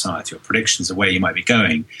own society or predictions of where you might be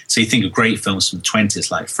going. So you think of great films from the 20s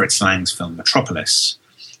like Fritz Lang's film Metropolis.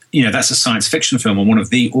 That's a science fiction film and one of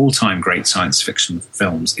the all-time great science fiction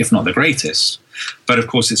films, if not the greatest. But of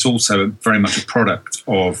course, it's also very much a product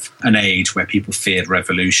of an age where people feared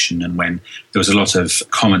revolution and when there was a lot of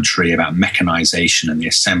commentary about mechanization and the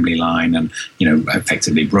assembly line and,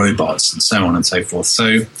 effectively robots and so on and so forth.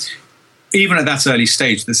 So even at that early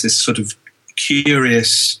stage, there's this sort of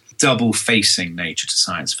curious double-facing nature to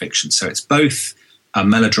science fiction. So it's both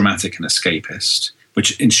melodramatic and escapist,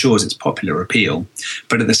 which ensures its popular appeal.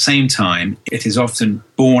 But at the same time, it is often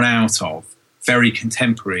born out of very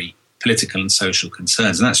contemporary political and social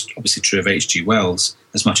concerns. And that's obviously true of H.G. Wells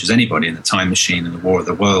as much as anybody in The Time Machine and The War of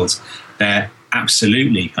the Worlds. They're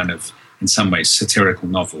absolutely kind of, in some ways, satirical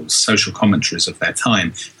novels, social commentaries of their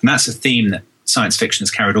time. And that's a theme that science fiction has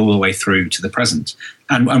carried all the way through to the present.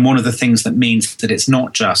 And one of the things that means that it's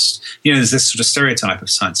not just, there's this sort of stereotype of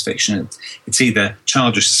science fiction. It's either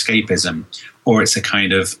childish escapism or it's a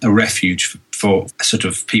kind of a refuge for sort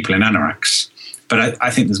of people in anoraks. But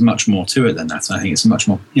I think there's much more to it than that. I think it's much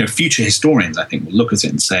more, future historians, I think, will look at it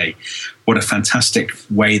and say, what a fantastic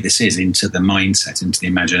way this is into the mindset, into the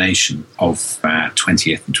imagination of our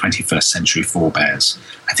 20th and 21st century forebears.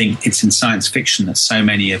 I think it's in science fiction that so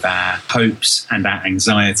many of our hopes and our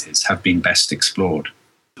anxieties have been best explored.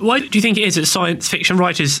 Why do you think it is that science fiction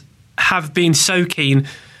writers have been so keen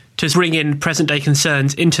to bring in present-day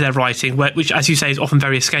concerns into their writing, which, as you say, is often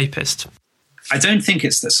very escapist? I don't think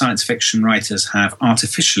it's that science fiction writers have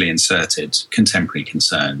artificially inserted contemporary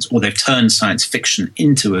concerns or they've turned science fiction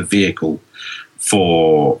into a vehicle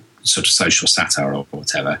for sort of social satire or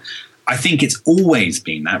whatever. I think it's always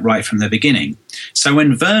been that right from the beginning. So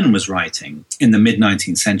when Verne was writing in the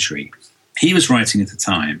mid-19th century, he was writing at a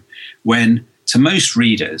time when, to most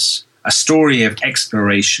readers, a story of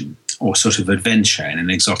exploration or sort of adventure in an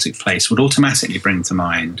exotic place would automatically bring to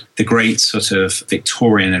mind the great sort of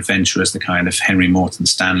Victorian adventurers, the kind of Henry Morton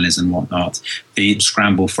Stanleys and whatnot, the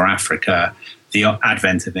scramble for Africa, the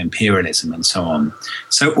advent of imperialism and so on.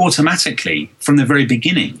 So automatically, from the very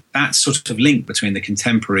beginning, that sort of link between the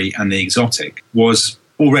contemporary and the exotic was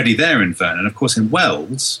already there in Verne. And of course, in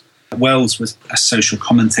Wells was a social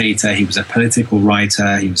commentator, he was a political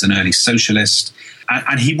writer, he was an early socialist,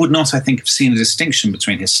 and he would not, I think, have seen a distinction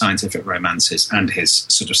between his scientific romances and his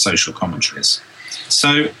sort of social commentaries.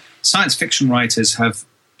 So science fiction writers have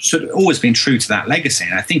sort of always been true to that legacy,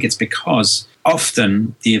 and I think it's because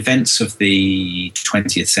often the events of the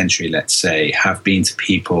 20th century, let's say, have been to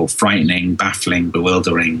people frightening, baffling,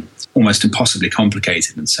 bewildering, almost impossibly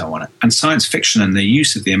complicated and so on. And science fiction and the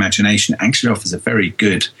use of the imagination actually offers a very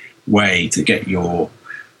good way to get your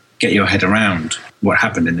head around what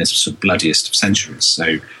happened in this sort of bloodiest of centuries.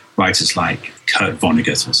 So writers like Kurt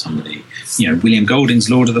Vonnegut or somebody, William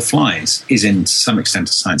Golding's Lord of the Flies is in to some extent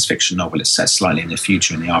a science fiction novel. It's set slightly in the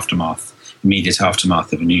future, in the immediate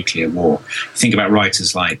aftermath of a nuclear war. Think about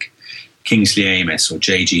writers like Kingsley Amis or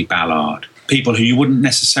J.G. Ballard, people who you wouldn't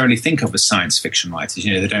necessarily think of as science fiction writers.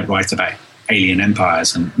 They don't write about alien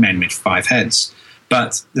empires and men with 5 heads,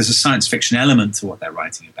 but there's a science fiction element to what they're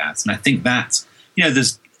writing about. And I think that,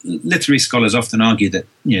 there's literary scholars often argue that,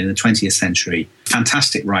 in the 20th century,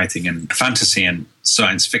 fantastic writing and fantasy and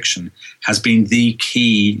science fiction has been the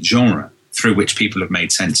key genre through which people have made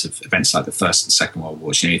sense of events like the First and Second World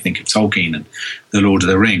Wars. You think of Tolkien and The Lord of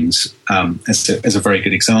the Rings as a very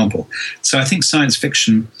good example. So I think science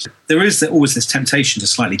fiction, there is always this temptation to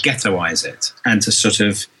slightly ghettoize it and to sort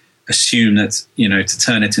of assume that, to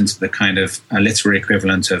turn it into the kind of a literary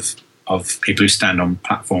equivalent of people who stand on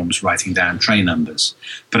platforms writing down train numbers.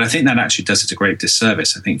 But I think that actually does it a great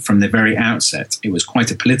disservice. I think from the very outset, it was quite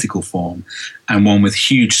a political form and one with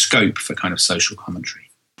huge scope for kind of social commentary.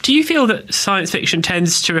 Do you feel that science fiction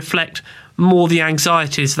tends to reflect more the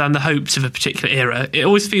anxieties than the hopes of a particular era? It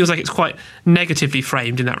always feels like it's quite negatively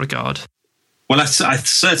framed in that regard. Well, I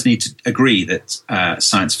certainly agree that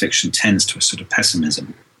science fiction tends to a sort of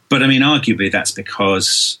pessimism. But I mean, arguably that's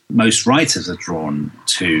because most writers are drawn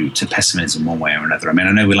to pessimism one way or another. I mean,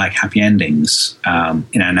 I know we like happy endings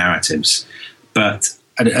in our narratives, but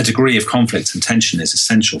a degree of conflict and tension is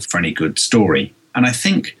essential for any good story. And I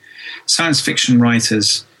think science fiction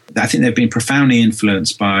writers, I think they've been profoundly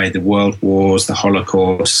influenced by the world wars, the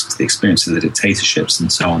Holocaust, the experience of the dictatorships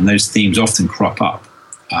and so on. Those themes often crop up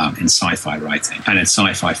in sci-fi writing and in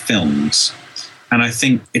sci-fi films. And I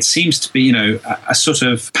think it seems to be, a sort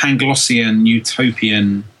of Panglossian,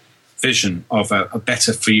 utopian vision of a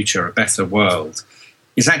better future, a better world,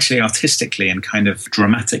 is actually artistically and kind of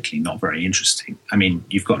dramatically not very interesting. I mean,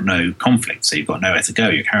 you've got no conflict, so you've got nowhere to go.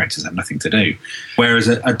 Your characters have nothing to do. Whereas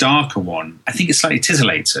a darker one, I think it slightly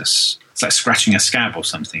titillates us. It's like scratching a scab or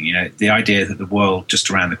something. The idea that the world just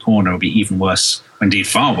around the corner will be even worse, indeed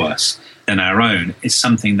far worse, than our own is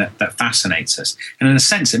something that fascinates us. And in a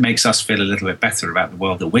sense, it makes us feel a little bit better about the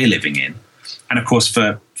world that we're living in. And of course,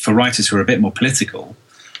 for writers who are a bit more political,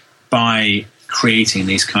 by creating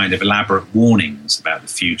these kind of elaborate warnings about the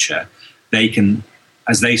future, they can,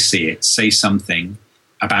 as they see it, say something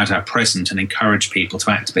about our present and encourage people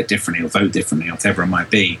to act a bit differently or vote differently, or whatever it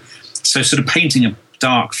might be. So sort of painting a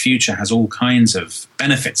dark future has all kinds of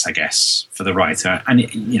benefits, I guess, for the writer. And,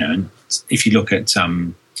 if you look at,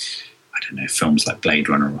 films like Blade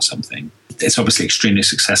Runner or something, it's obviously extremely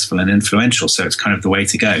successful and influential, so it's kind of the way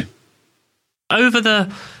to go. Over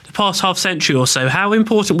the past half century or so, how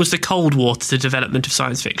important was the Cold War to the development of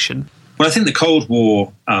science fiction? Well, I think the Cold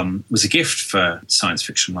War was a gift for science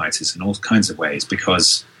fiction writers in all kinds of ways,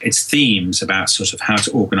 because its themes about sort of how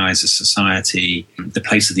to organise a society, the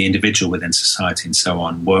place of the individual within society and so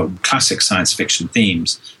on, were classic science fiction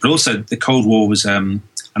themes. But also the Cold War was an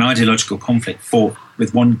ideological conflict fought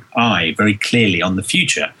with one eye very clearly on the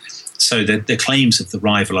future. So the claims of the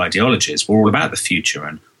rival ideologies were all about the future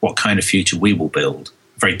and what kind of future we will build.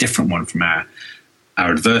 A very different one from our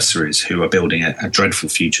adversaries, who are building a dreadful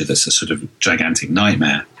future that's a sort of gigantic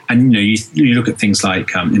nightmare. And, you look at things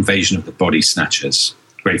like Invasion of the Body Snatchers,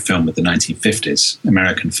 great film of the 1950s,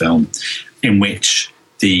 American film, in which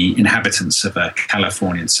the inhabitants of a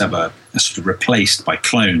Californian suburb are sort of replaced by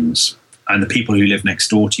clones, and the people who live next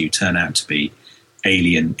door to you turn out to be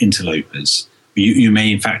alien interlopers. You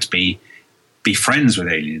may, in fact, be friends with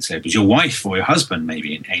alien interlopers. Your wife or your husband may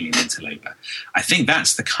be an alien interloper. I think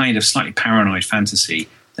that's the kind of slightly paranoid fantasy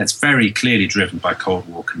that's very clearly driven by Cold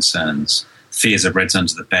War concerns. fears of Reds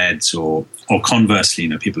Under the Beds, or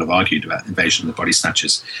conversely, people have argued about Invasion of the Body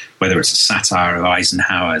Snatchers, whether it's a satire of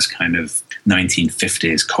Eisenhower's kind of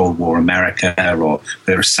 1950s Cold War America, or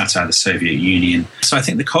whether it's satire of the Soviet Union. So I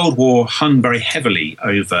think the Cold War hung very heavily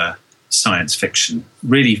over science fiction,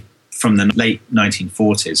 really from the late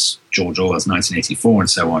 1940s, George Orwell's 1984 and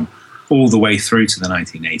so on, all the way through to the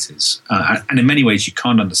 1980s. And in many ways, you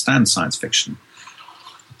can't understand science fiction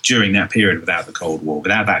during that period without the Cold War,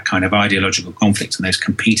 without that kind of ideological conflict and those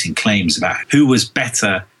competing claims about who was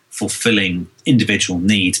better fulfilling individual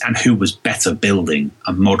needs and who was better building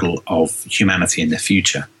a model of humanity in the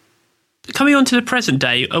future. Coming on to the present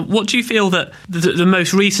day, what do you feel that the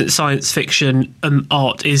most recent science fiction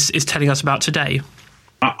art is telling us about today?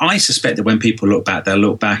 I suspect that when people look back, they'll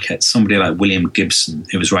look back at somebody like William Gibson,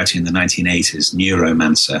 who was writing in the 1980s,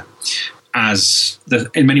 Neuromancer, as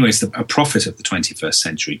in many ways a prophet of the 21st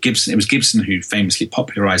century. It was Gibson who famously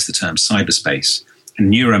popularized the term cyberspace.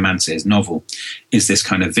 And Neuromancer, his novel, is this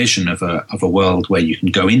kind of vision of a world where you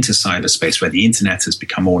can go into cyberspace, where the internet has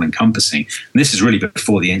become all-encompassing. And this is really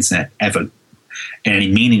before the internet ever, in any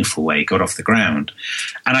meaningful way, got off the ground.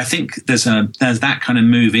 And I think there's that kind of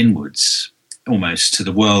move inwards, almost, to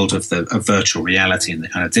the world of virtual reality and the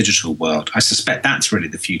kind of digital world. I suspect that's really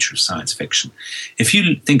the future of science fiction. If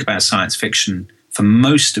you think about science fiction for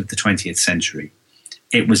most of the 20th century,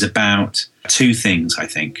 it was about two things, I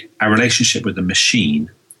think: our relationship with the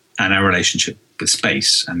machine and our relationship with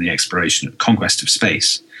space and the exploration and conquest of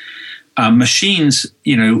space. Machines,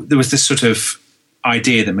 there was this sort of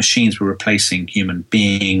idea that machines were replacing human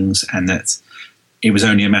beings and that it was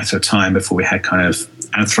only a matter of time before we had kind of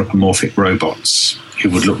anthropomorphic robots who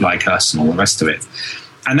would look like us and all the rest of it.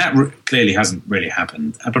 And that clearly hasn't really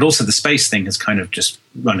happened. But also the space thing has kind of just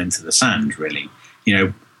run into the sand, really.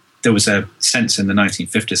 There was a sense in the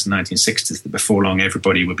 1950s and 1960s that before long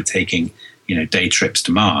everybody would be taking, day trips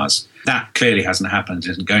to Mars. That clearly hasn't happened,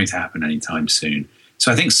 isn't going to happen anytime soon.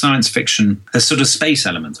 So I think science fiction, there's sort of space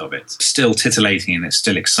element of it, still titillating and it's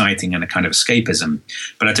still exciting and a kind of escapism.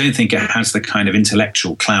 But I don't think it has the kind of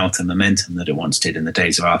intellectual clout and momentum that it once did in the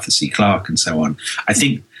days of Arthur C. Clarke and so on. I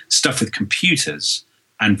think stuff with computers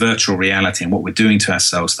and virtual reality and what we're doing to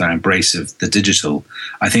ourselves through our embrace of the digital,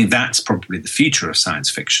 I think that's probably the future of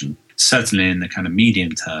science fiction, certainly in the kind of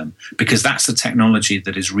medium term, because that's the technology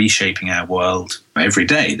that is reshaping our world every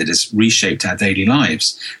day, that has reshaped our daily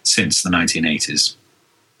lives since the 1980s.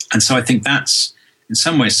 And so I think that's, in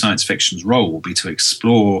some ways, science fiction's role will be to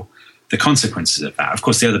explore the consequences of that. Of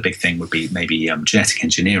course, the other big thing would be maybe genetic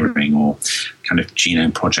engineering or kind of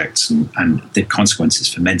genome projects and the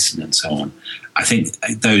consequences for medicine and so on. I think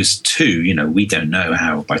those two, we don't know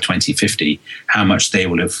how by 2050, how much they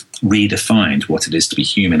will have redefined what it is to be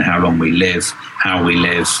human, how long we live, how we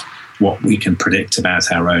live, what we can predict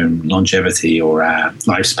about our own longevity or our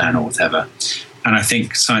lifespan or whatever. And I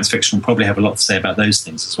think science fiction will probably have a lot to say about those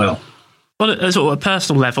things as well. Well, at sort of a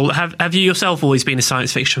personal level, have you yourself always been a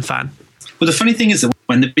science fiction fan? Well, the funny thing is that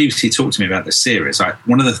when the BBC talked to me about this series,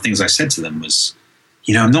 one of the things I said to them was,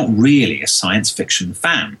 I'm not really a science fiction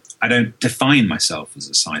fan. I don't define myself as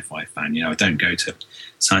a sci-fi fan. I don't go to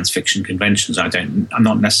science fiction conventions. I'm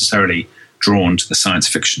not necessarily drawn to the science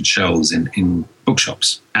fiction shelves in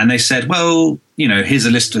bookshops. And they said, well, here's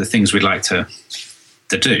a list of the things we'd like to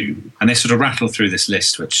do. And they sort of rattled through this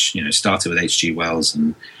list, which, started with H.G. Wells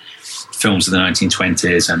and films of the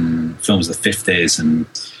 1920s and films of the 50s and,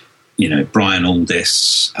 Brian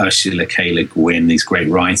Aldiss, Ursula K. Le Guin, these great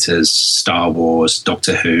writers, Star Wars,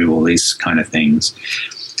 Doctor Who, all these kind of things.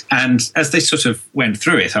 And as they sort of went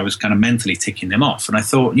through it, I was kind of mentally ticking them off. And I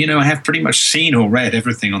thought, I have pretty much seen or read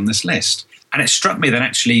everything on this list. And it struck me that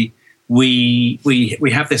actually we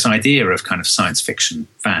have this idea of kind of science fiction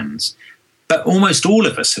fans, but almost all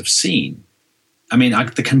of us have seen. There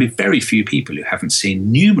can be very few people who haven't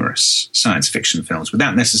seen numerous science fiction films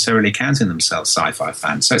without necessarily counting themselves sci-fi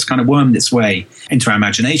fans. So it's kind of wormed its way into our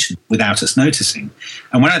imagination without us noticing.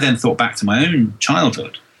 And when I then thought back to my own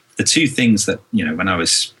childhood, the two things that, when I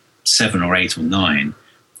was 7 or 8 or 9,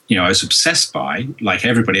 I was obsessed by, like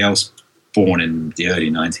everybody else born in the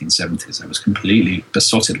early 1970s, I was completely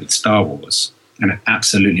besotted with Star Wars, and it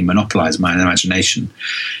absolutely monopolized my imagination.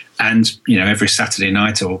 And, every Saturday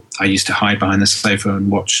night I used to hide behind the sofa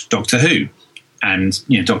and watch Doctor Who. And,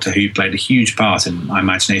 Doctor Who played a huge part in my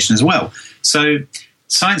imagination as well. So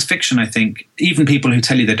science fiction, I think, even people who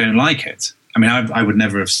tell you they don't like it, I would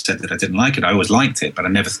never have said that I didn't like it. I always liked it, but I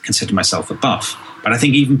never considered myself a buff. But I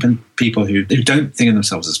think even people who don't think of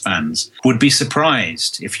themselves as fans would be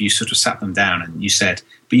surprised if you sort of sat them down and you said,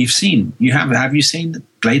 but have you seen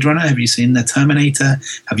Blade Runner? Have you seen The Terminator?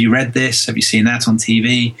 Have you read this? Have you seen that on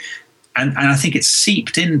TV? And I think it's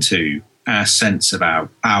seeped into our sense about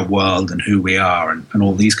our world and who we are and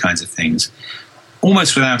all these kinds of things,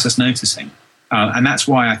 almost without us noticing. And that's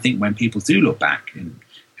why I think when people do look back in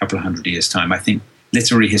a couple of 100 years' time, I think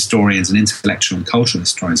literary historians and intellectual and cultural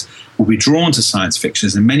historians will be drawn to science fiction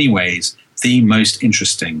as in many ways the most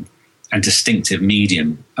interesting and distinctive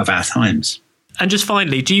medium of our times. And just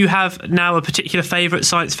finally, do you have now a particular favourite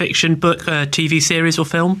science fiction book, TV series or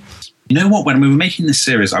film? You know what? When we were making this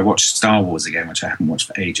series, I watched Star Wars again, which I haven't watched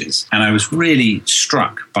for ages. And I was really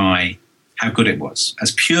struck by how good it was.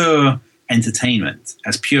 As pure entertainment,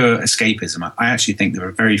 as pure escapism, I actually think there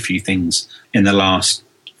are very few things in the last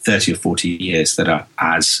 30 or 40 years that are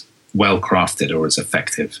as well crafted or as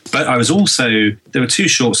effective. But there were two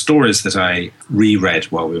short stories that I reread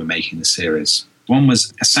while we were making the series. One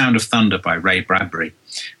was A Sound of Thunder by Ray Bradbury,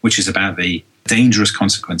 which is about the dangerous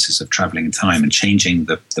consequences of traveling in time and changing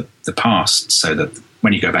the past so that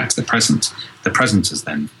when you go back to the present has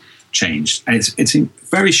then changed. And it's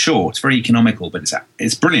very short, very economical, but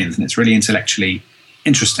it's brilliant and it's really intellectually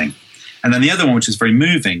interesting. And then the other one, which is very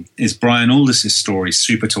moving, is Brian Aldiss' story,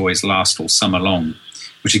 Super Toys Last All Summer Long,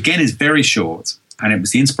 which again is very short. And it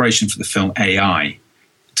was the inspiration for the film AI,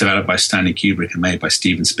 developed by Stanley Kubrick and made by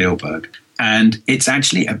Steven Spielberg. And it's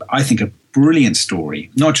actually, I think, a brilliant story,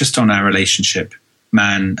 not just on our relationship,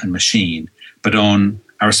 man and machine, but on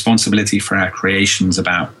our responsibility for our creations,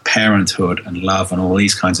 about parenthood and love and all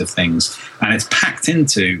these kinds of things. And it's packed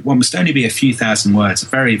into what must only be a few thousand words, a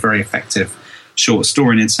very, very effective short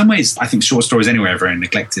story. And in some ways, I think short stories anyway are a very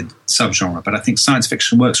neglected subgenre, but I think science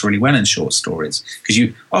fiction works really well in short stories because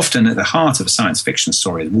you often at the heart of a science fiction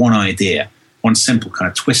story is one idea, one simple kind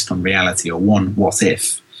of twist on reality or one what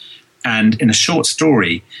if. And in a short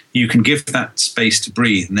story, you can give that space to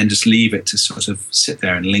breathe and then just leave it to sort of sit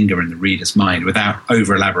there and linger in the reader's mind without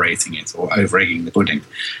over-elaborating it or over-egging the pudding.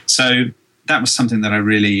 So that was something that I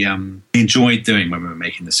really enjoyed doing when we were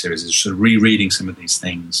making the series, is sort of rereading some of these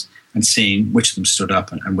things and seeing which of them stood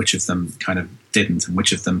up and which of them kind of didn't, and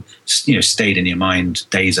which of them, stayed in your mind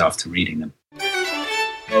days after reading them.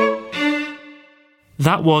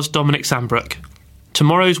 That was Dominic Sambrook.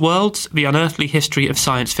 Tomorrow's Worlds, The Unearthly History of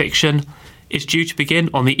Science Fiction, is due to begin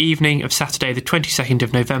on the evening of Saturday the 22nd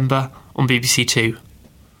of November on BBC Two.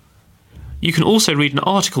 You can also read an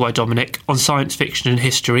article by Dominic on science fiction and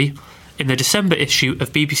history in the December issue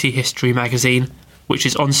of BBC History magazine, which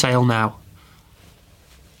is on sale now.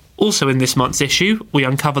 Also in this month's issue, we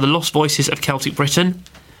uncover the lost voices of Celtic Britain,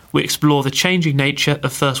 we explore the changing nature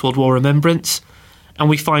of First World War remembrance, and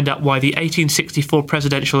we find out why the 1864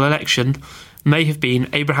 presidential election may have been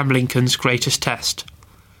Abraham Lincoln's greatest test.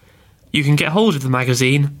 You can get hold of the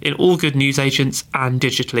magazine in all good newsagents and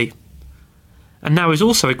digitally. And now is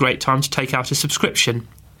also a great time to take out a subscription.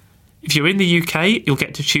 If you're in the UK, you'll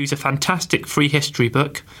get to choose a fantastic free history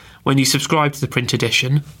book when you subscribe to the print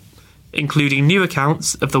edition, including new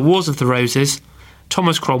accounts of the Wars of the Roses,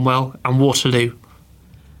 Thomas Cromwell and Waterloo.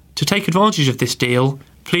 To take advantage of this deal,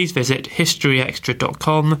 please visit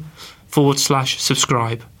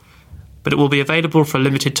historyextra.com/subscribe. But it will be available for a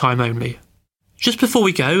limited time only. Just before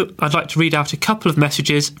we go, I'd like to read out a couple of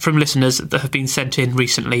messages from listeners that have been sent in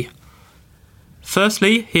recently.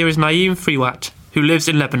 Firstly, here is Naeem Friwat, who lives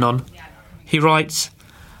in Lebanon. He writes,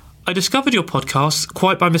 I discovered your podcasts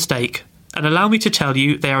quite by mistake, and allow me to tell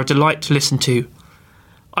you they are a delight to listen to.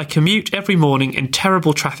 I commute every morning in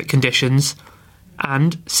terrible traffic conditions,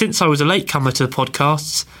 and since I was a latecomer to the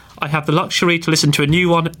podcasts, I have the luxury to listen to a new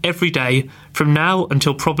one every day from now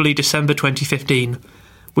until probably December 2015,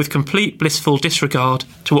 with complete blissful disregard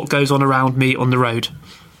to what goes on around me on the road.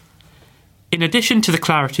 In addition to the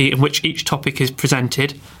clarity in which each topic is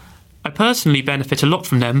presented, I personally benefit a lot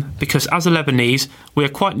from them because as a Lebanese, we are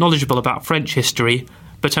quite knowledgeable about French history,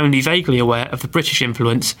 but only vaguely aware of the British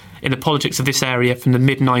influence in the politics of this area from the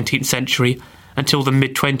mid-19th century until the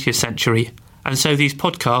mid-20th century, and so these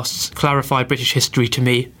podcasts clarify British history to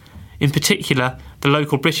me, in particular the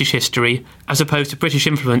local British history as opposed to British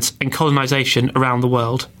influence and colonisation around the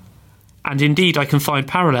world. And indeed I can find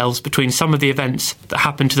parallels between some of the events that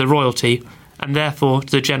happened to the royalty and therefore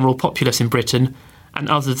to the general populace in Britain and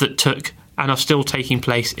others that took and are still taking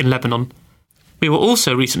place in Lebanon. We were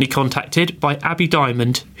also recently contacted by Abby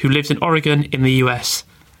Diamond, who lives in Oregon in the US.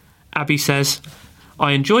 Abby says,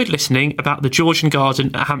 I enjoyed listening about the Georgian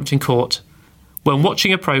Garden at Hampton Court. When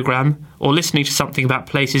watching a programme or listening to something about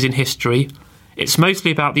places in history, it's mostly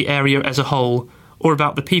about the area as a whole or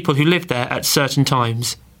about the people who lived there at certain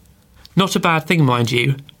times. Not a bad thing, mind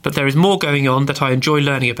you, but there is more going on that I enjoy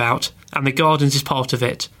learning about, and the Gardens is part of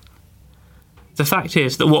it. The fact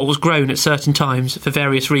is that what was grown at certain times for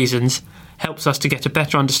various reasons helps us to get a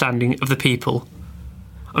better understanding of the people.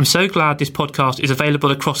 I'm so glad this podcast is available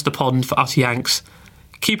across the pond for us Yanks.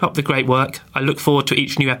 Keep up the great work. I look forward to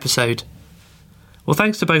each new episode. Well,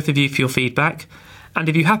 thanks to both of you for your feedback. And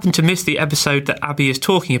if you happen to miss the episode that Abby is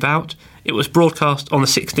talking about, it was broadcast on the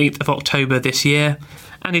 16th of October this year,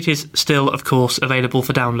 and it is still, of course, available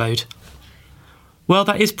for download. Well,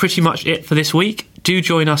 that is pretty much it for this week. Do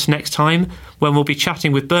join us next time when we'll be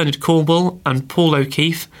chatting with Bernard Cornwall and Paul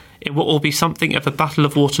O'Keefe in what will be something of a Battle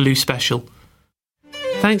of Waterloo special.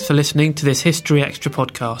 Thanks for listening to this History Extra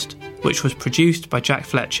podcast, which was produced by Jack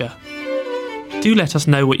Fletcher. Do let us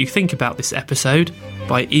know what you think about this episode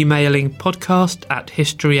by emailing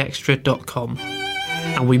podcast@historyextra.com,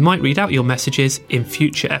 and we might read out your messages in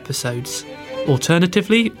future episodes.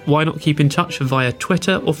 Alternatively, why not keep in touch via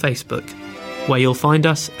Twitter or Facebook, where you'll find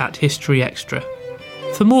us at History Extra.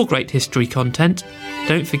 For more great history content,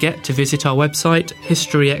 don't forget to visit our website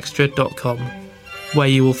historyextra.com, where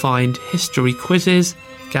you will find history quizzes,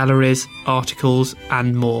 galleries, articles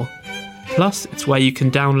and more. Plus, it's where you can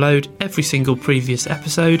download every single previous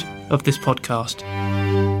episode of this podcast.